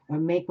or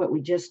make what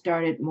we just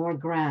started more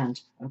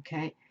grand,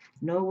 okay?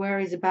 No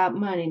worries about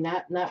money,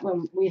 not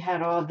when we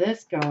had all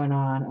this going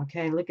on,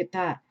 okay? Look at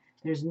that.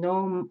 There's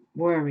no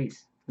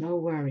worries,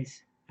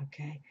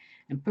 okay?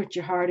 And put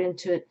your heart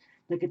into it.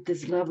 Look at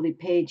this lovely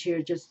page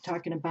here just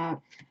talking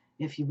about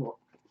if you're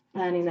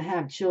planning to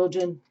have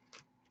children.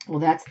 Well,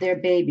 that's their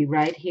baby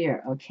right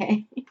here,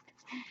 okay?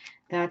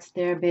 That's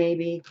their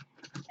baby.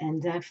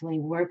 And definitely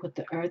work with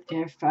the earth,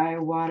 air,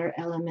 fire, water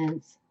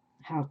elements.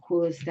 How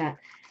cool is that?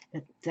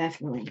 But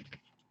definitely,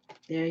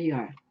 there you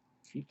are.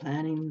 If you're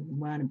planning,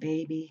 want a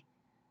baby,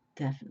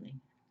 definitely,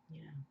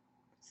 you know,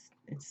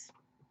 it's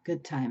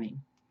good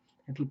timing.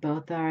 If you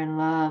both are in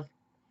love,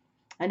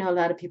 I know a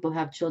lot of people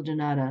have children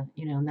out of,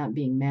 you know, not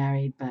being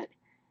married, but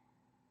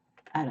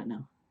I don't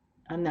know.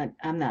 I'm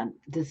not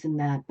this and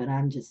that, but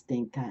I'm just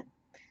think that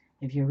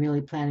if you're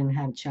really planning to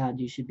have a child,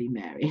 you should be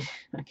married.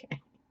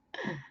 Okay.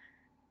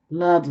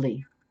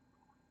 Lovely.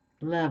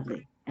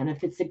 Lovely. And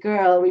if it's a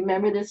girl,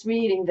 remember this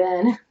reading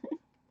then.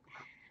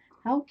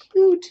 How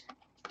cute.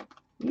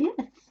 Yes.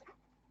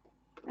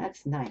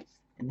 That's nice.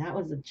 And that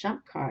was a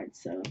jump card,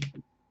 so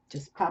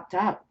just popped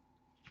out.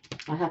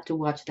 I'll have to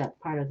watch that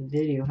part of the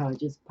video, how it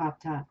just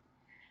popped out.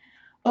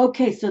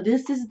 Okay, so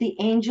this is the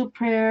angel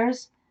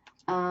prayers.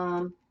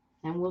 And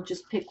we'll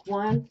just pick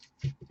one.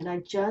 And I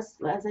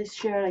just, as I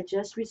shared, I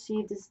just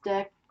received this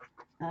deck.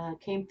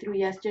 Came through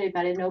yesterday,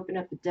 but I didn't open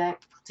up the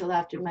deck till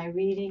after my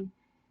reading.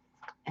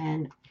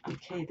 And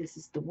Okay, this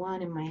is the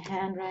one in my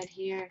hand right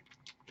here.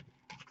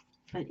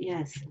 But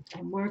yes,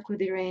 and work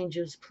with your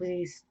angels,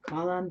 please.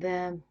 Call on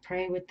them,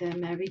 pray with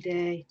them every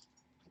day.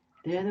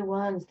 They're the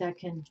ones that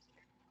can,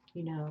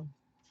 you know,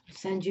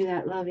 send you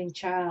that loving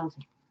child.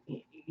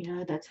 You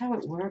know, that's how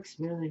it works,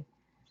 really.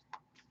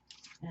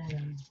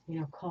 And, you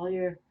know, call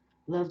your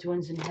loved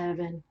ones in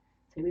heaven.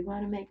 Say, we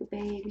want to make a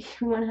baby.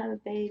 We want to have a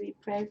baby.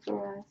 Pray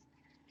for us.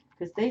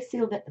 Because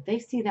they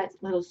see that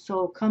little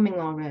soul coming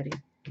already.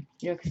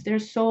 You know, because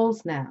there's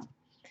souls now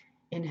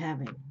in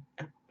heaven.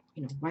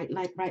 You know, bright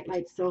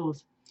light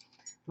souls.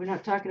 We're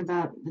not talking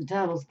about the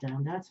devil's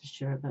down, that's for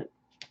sure. But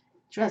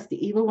trust,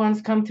 the evil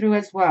ones come through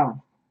as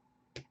well.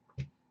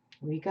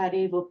 We got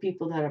evil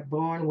people that are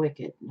born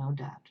wicked, no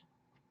doubt.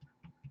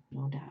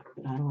 No doubt.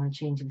 But I don't want to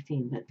change the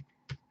theme. But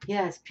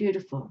yeah, it's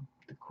beautiful.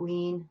 The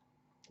queen,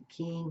 the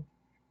king,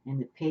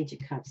 and the page of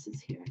cups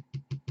is here.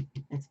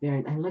 That's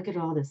very, and look at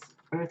all this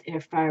earth,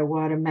 air, fire,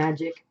 water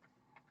magic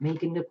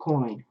making the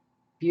coin.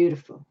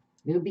 Beautiful.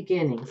 New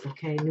beginnings,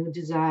 okay? New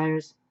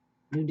desires.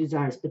 New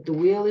desires. But the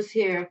wheel is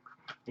here,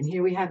 and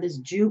here we have this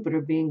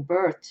Jupiter being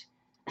birthed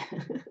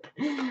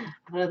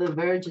out of the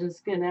Virgin's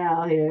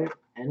Canal here,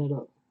 and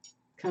it'll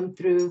come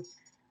through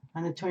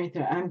on the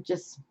 23rd. I'm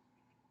just,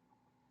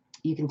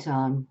 you can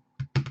tell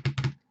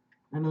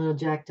I'm a little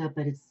jacked up,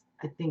 but it's,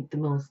 I think, the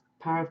most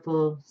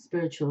powerful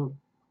spiritual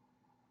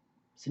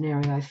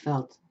scenario I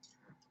felt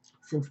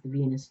since the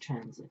Venus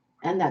transit.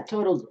 And that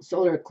total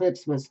solar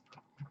eclipse was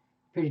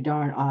pretty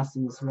darn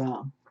awesome as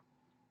well.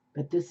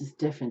 But this is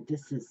different.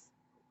 This is,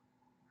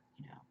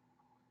 you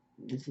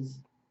know, this is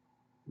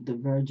the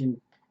virgin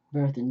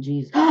birth in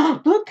Jesus.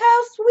 Look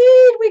how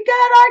sweet! We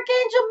got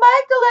Archangel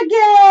Michael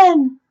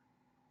again!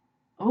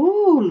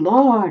 Oh,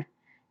 Lord.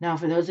 Now,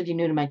 for those of you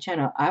new to my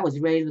channel, I was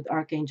raised with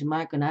Archangel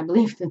Michael, and I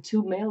believe the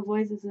two male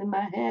voices in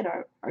my head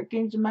are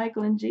Archangel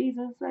Michael and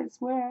Jesus, I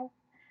swear.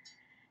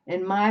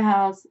 In my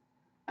house,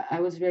 I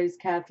was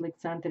raised Catholic,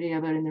 Santeria,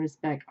 but in the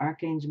respect,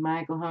 Archangel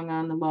Michael hung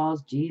on the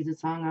walls,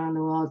 Jesus hung on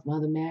the walls,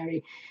 Mother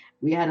Mary.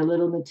 We had a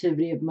little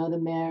nativity of Mother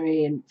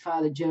Mary and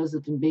Father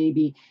Joseph and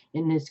baby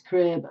in his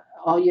crib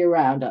all year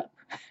round up.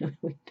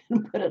 We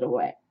didn't put it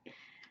away.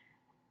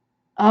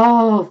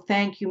 Oh,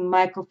 thank you,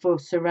 Michael, for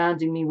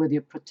surrounding me with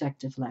your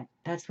protective light.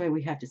 That's why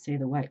we have to say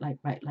the white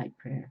light, bright light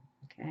prayer.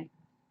 Okay?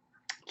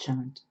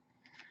 Chant.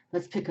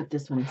 Let's pick up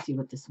this one and see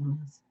what this one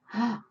is.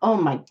 Oh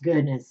my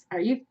goodness.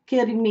 Are you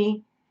kidding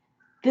me?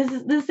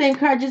 This same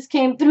card just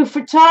came through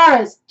for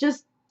Taurus.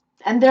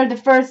 And they're the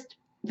first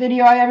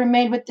video I ever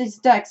made with these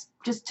decks.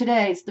 Just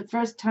today. It's the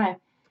first time.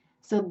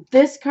 So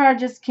this card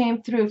just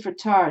came through for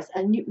Taurus.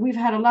 And we've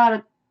had a lot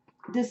of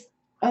this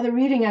other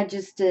reading I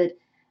just did.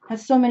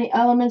 Has so many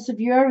elements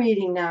of your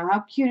reading now. How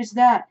cute is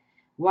that?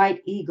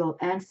 White eagle,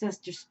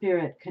 ancestor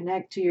spirit,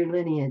 connect to your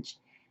lineage.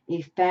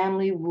 A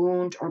family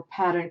wound or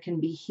pattern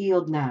can be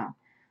healed now.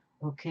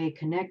 Okay,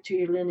 connect to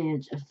your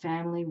lineage. A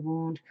family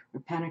wound or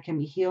pattern can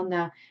be healed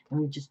now.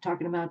 And we're just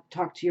talking about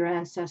talk to your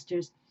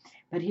ancestors.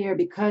 But here,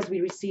 because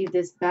we received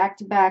this back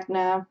to back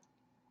now,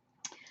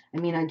 I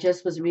mean, I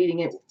just was reading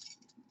it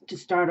to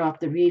start off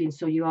the reading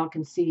so you all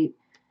can see.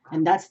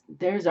 And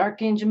there's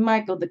Archangel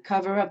Michael, the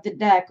cover of the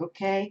deck,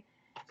 okay?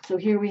 So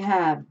here we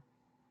have,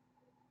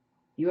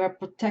 you are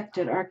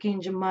protected,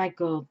 Archangel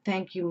Michael.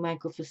 Thank you,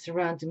 Michael, for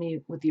surrounding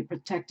me with your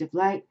protective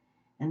light.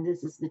 And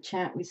this is the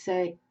chant we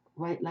say.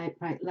 White light,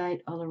 bright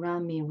light, all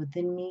around me and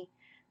within me,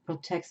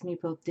 protects me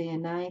both day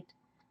and night.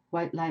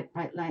 White light,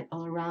 bright light,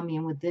 all around me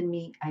and within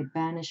me, I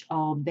banish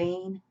all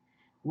bane.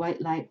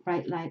 White light,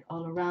 bright light,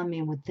 all around me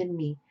and within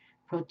me,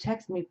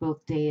 protects me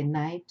both day and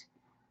night.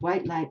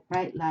 White light,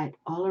 bright light,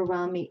 all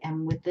around me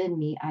and within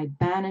me, I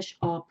banish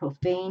all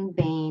profane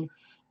bane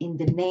in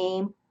the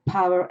name,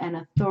 power, and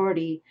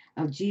authority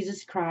of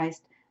Jesus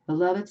Christ,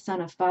 beloved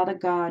Son of Father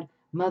God,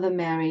 Mother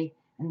Mary,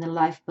 and the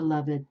life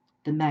beloved,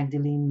 the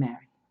Magdalene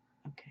Mary.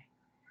 Okay.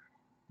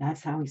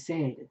 That's how we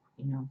say it,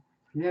 you know.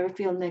 If you ever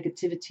feel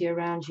negativity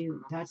around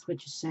you, that's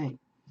what you say.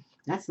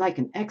 That's like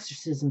an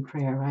exorcism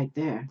prayer right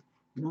there.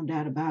 No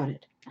doubt about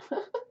it.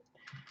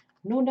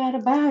 No doubt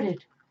about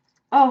it.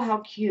 Oh, how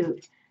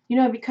cute. You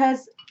know,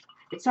 because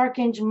it's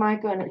Archangel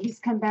Michael, and he's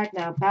come back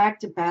now, back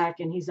to back,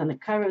 and he's on the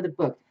cover of the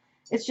book.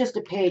 It's just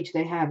a page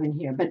they have in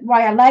here. But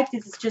why I like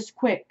this is just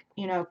quick,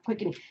 you know,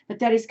 quickening. But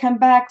that he's come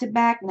back to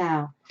back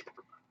now.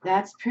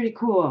 That's pretty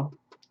cool.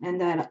 And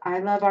that I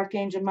love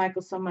Archangel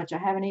Michael so much. I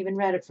haven't even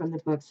read it from the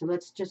book. So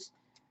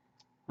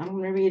I'm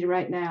going to read it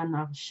right now and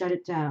I'll shut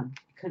it down.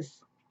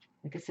 Because,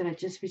 like I said, I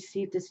just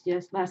received this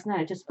last night.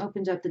 I just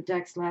opened up the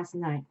decks last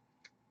night.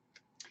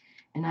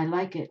 And I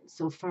like it.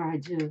 So far, I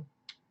do.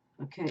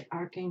 Okay,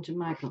 Archangel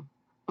Michael.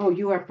 Oh,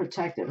 you are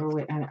protected. Oh,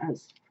 wait, I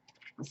was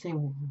saying,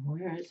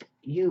 where is it?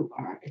 You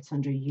are. It's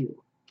under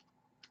you.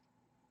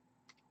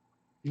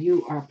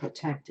 You are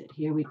protected.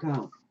 Here we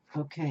go.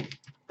 Okay.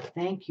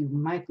 Thank you,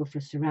 Michael, for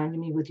surrounding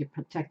me with your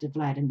protective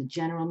light. And the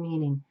general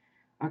meaning,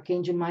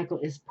 Archangel Michael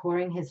is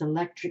pouring his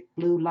electric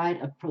blue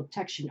light of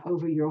protection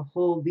over your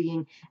whole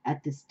being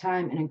at this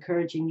time and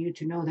encouraging you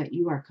to know that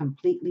you are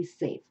completely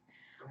safe.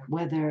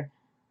 Whether,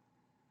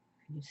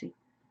 can you see?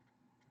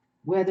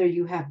 Whether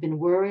you have been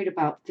worried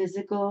about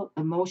physical,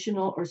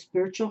 emotional, or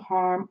spiritual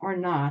harm or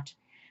not,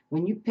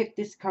 when you pick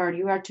this card,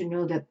 you are to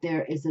know that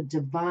there is a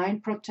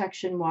divine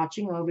protection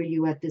watching over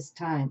you at this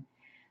time.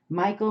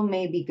 Michael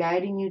may be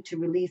guiding you to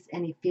release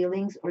any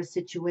feelings or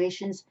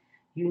situations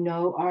you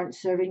know aren't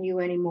serving you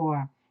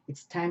anymore.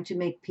 It's time to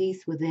make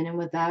peace within and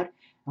without.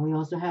 And we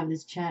also have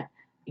this chant,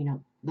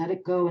 let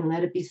it go and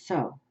let it be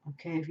so.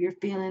 Okay, if you're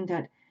feeling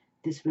that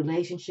this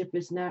relationship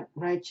is not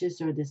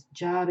righteous or this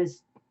job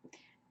is,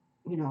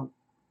 you know,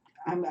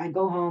 I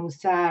go home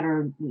sad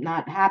or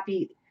not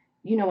happy,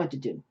 you know what to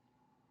do.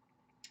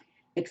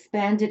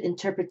 Expanded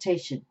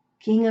interpretation.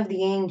 King of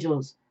the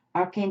angels,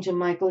 Archangel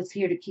Michael is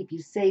here to keep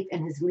you safe,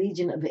 and his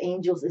legion of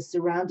angels is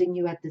surrounding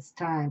you at this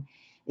time.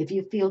 If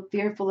you feel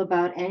fearful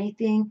about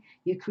anything,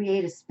 you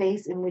create a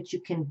space in which you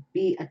can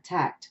be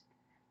attacked.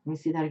 Let me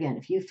see that again.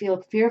 If you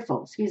feel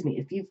fearful,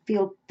 if you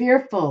feel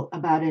fearful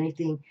about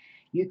anything,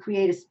 you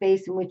create a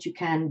space in which you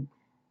can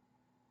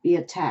be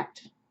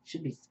attacked.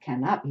 Should be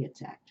cannot be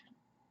attacked.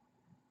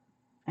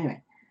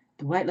 Anyway,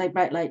 the white light,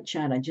 bright light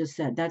chant I just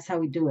said, that's how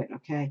we do it,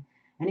 okay?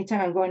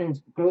 Anytime I'm going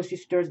in grocery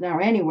stores now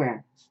or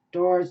anywhere,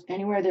 stores,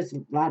 anywhere there's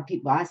a lot of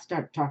people, I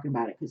start talking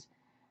about it because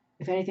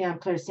if anything, I'm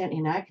clairsentient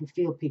and I can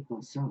feel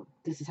people. So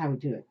this is how we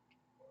do it.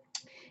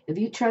 If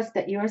you trust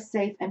that you're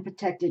safe and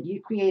protected,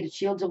 you create a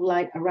shield of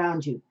light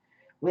around you.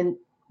 When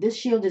this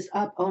shield is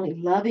up, only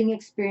loving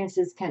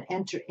experiences can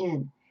enter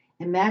in.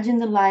 Imagine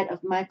the light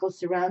of Michael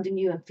surrounding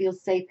you and feel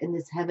safe in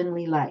this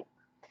heavenly light.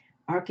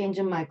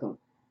 Archangel Michael.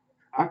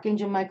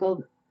 Archangel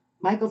Michael,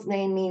 Michael's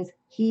name means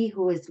he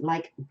who is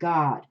like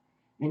God,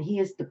 and he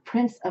is the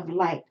Prince of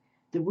Light,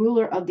 the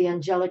ruler of the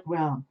angelic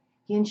realm.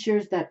 He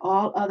ensures that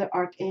all other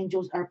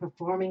archangels are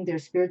performing their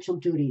spiritual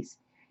duties.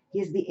 He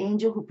is the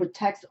angel who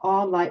protects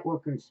all light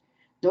workers,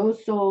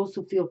 those souls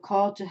who feel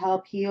called to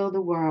help heal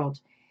the world.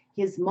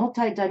 He is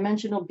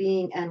multidimensional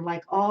being, and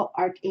like all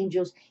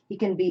archangels, he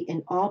can be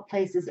in all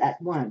places at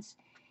once.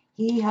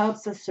 He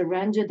helps us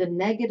surrender the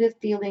negative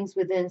feelings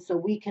within so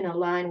we can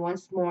align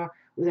once more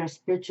with our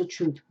spiritual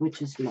truth,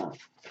 which is love.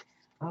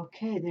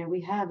 Okay, there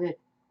we have it.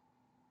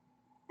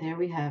 There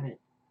we have it.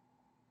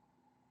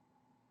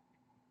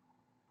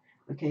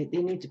 Okay,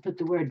 they need to put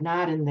the word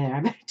not in there. I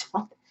better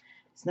tell them.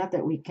 It's not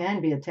that we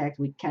can be attacked,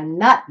 we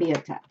cannot be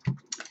attacked.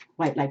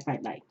 White light,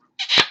 bright light.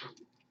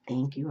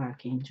 Thank you,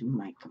 Archangel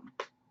Michael.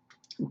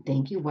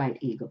 Thank you, White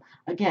Eagle.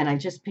 Again, I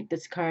just picked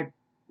this card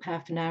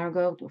half an hour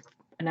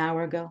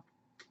ago.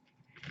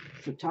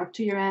 So talk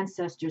to your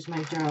ancestors,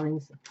 my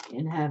darlings,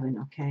 in heaven,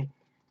 okay?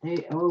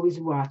 They're always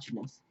watching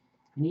us.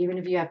 And even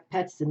if you have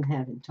pets in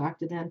heaven, talk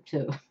to them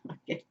too.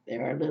 Okay,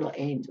 there are little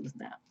angels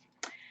now.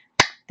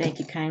 Thank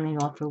you kindly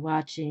all for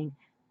watching.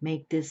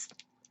 Make this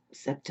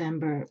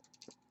September,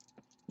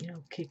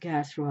 kick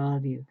ass for all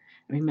of you.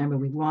 And remember,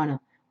 we want to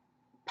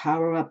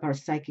power up our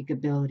psychic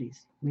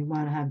abilities. We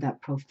want to have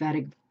that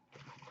prophetic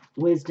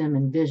wisdom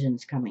and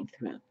visions coming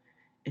through.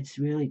 It's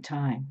really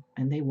time,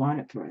 and they want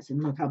it for us.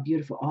 And look how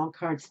beautiful. All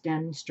cards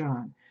standing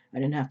strong. I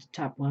didn't have to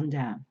top one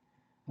down.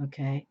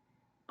 Okay?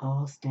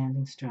 All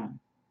standing strong.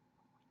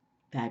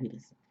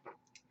 Fabulous.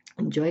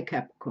 Enjoy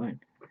Capricorn.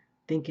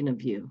 Thinking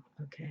of you.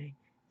 Okay?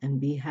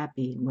 And be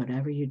happy in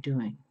whatever you're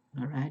doing.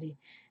 Alrighty?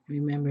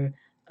 Remember,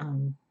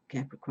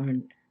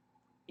 Capricorn,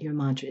 your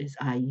mantra is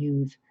I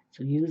use.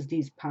 So use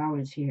these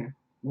powers here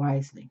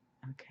wisely.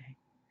 Okay?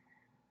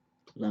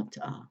 Love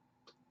to all.